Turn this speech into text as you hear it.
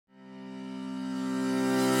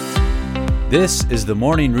This is the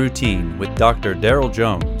Morning Routine with Dr. Daryl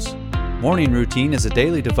Jones. Morning Routine is a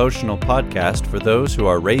daily devotional podcast for those who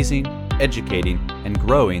are raising, educating, and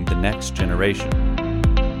growing the next generation.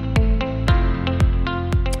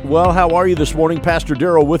 Well, how are you this morning? Pastor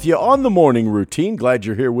Daryl with you on the Morning Routine. Glad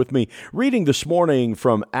you're here with me. Reading this morning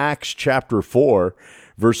from Acts chapter 4,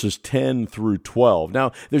 verses 10 through 12.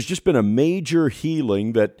 Now, there's just been a major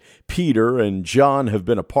healing that Peter and John have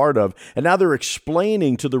been a part of, and now they're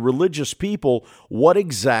explaining to the religious people what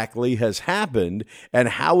exactly has happened and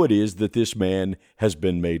how it is that this man has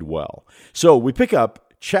been made well. So we pick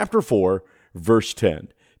up chapter 4, verse 10.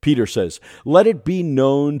 Peter says, "Let it be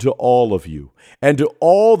known to all of you and to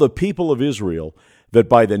all the people of Israel that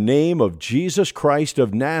by the name of Jesus Christ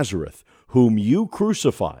of Nazareth, whom you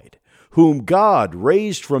crucified, whom God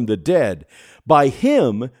raised from the dead, by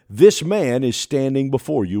him this man is standing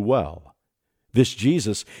before you well. This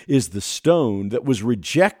Jesus is the stone that was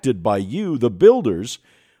rejected by you, the builders,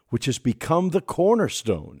 which has become the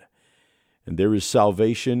cornerstone. And there is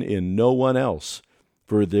salvation in no one else,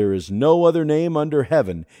 for there is no other name under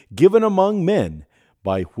heaven given among men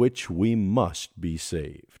by which we must be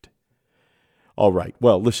saved." All right,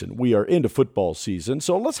 well, listen, we are into football season,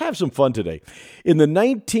 so let's have some fun today. In the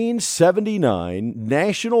 1979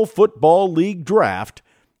 National Football League Draft,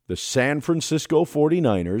 the San Francisco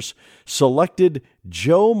 49ers selected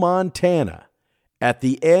Joe Montana at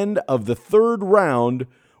the end of the third round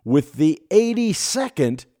with the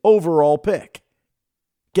 82nd overall pick.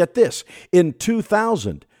 Get this, in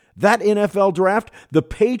 2000, that NFL draft, the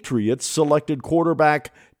Patriots selected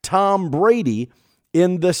quarterback Tom Brady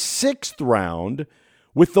in the 6th round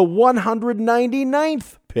with the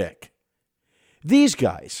 199th pick. These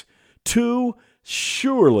guys, two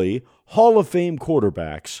surely Hall of Fame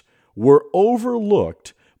quarterbacks, were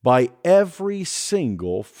overlooked by every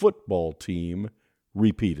single football team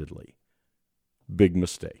repeatedly. Big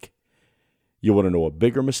mistake. You want to know a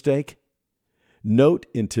bigger mistake? Note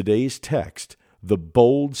in today's text the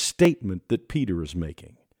bold statement that Peter is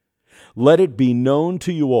making. "Let it be known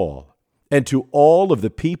to you all, and to all of the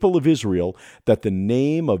people of Israel, that the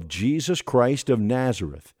name of Jesus Christ of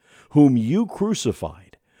Nazareth, whom you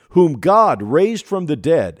crucified, whom God raised from the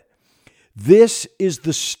dead, this is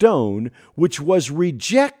the stone which was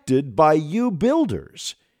rejected by you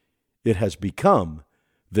builders. It has become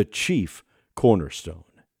the chief cornerstone."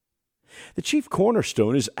 The chief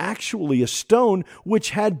cornerstone is actually a stone which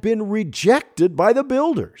had been rejected by the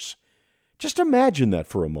builders. Just imagine that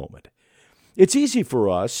for a moment. It's easy for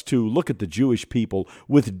us to look at the Jewish people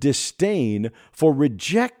with disdain for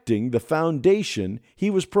rejecting the foundation he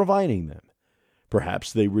was providing them.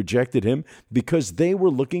 Perhaps they rejected him because they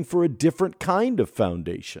were looking for a different kind of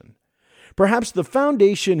foundation. Perhaps the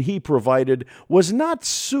foundation he provided was not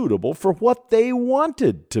suitable for what they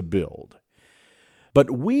wanted to build.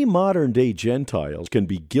 But we modern-day Gentiles can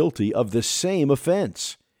be guilty of the same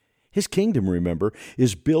offense. His kingdom, remember,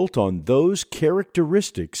 is built on those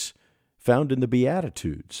characteristics found in the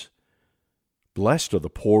Beatitudes. Blessed are the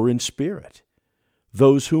poor in spirit,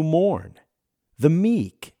 those who mourn, the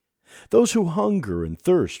meek, those who hunger and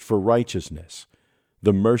thirst for righteousness,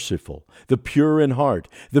 the merciful, the pure in heart,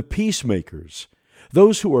 the peacemakers,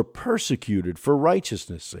 those who are persecuted for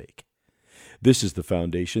righteousness' sake. This is the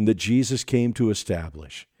foundation that Jesus came to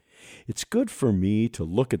establish. It's good for me to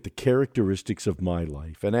look at the characteristics of my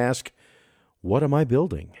life and ask, what am I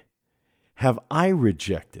building? Have I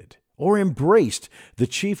rejected or embraced the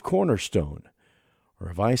chief cornerstone? Or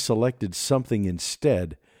have I selected something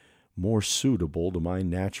instead more suitable to my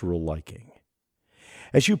natural liking?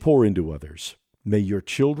 As you pour into others, may your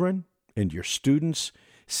children and your students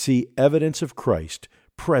see evidence of Christ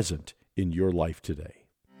present in your life today.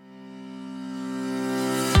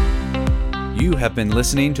 You have been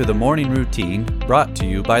listening to the Morning Routine, brought to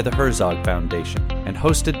you by the Herzog Foundation and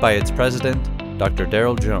hosted by its president, Dr.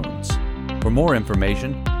 Daryl Jones. For more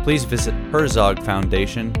information, please visit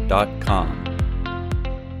herzogfoundation.com.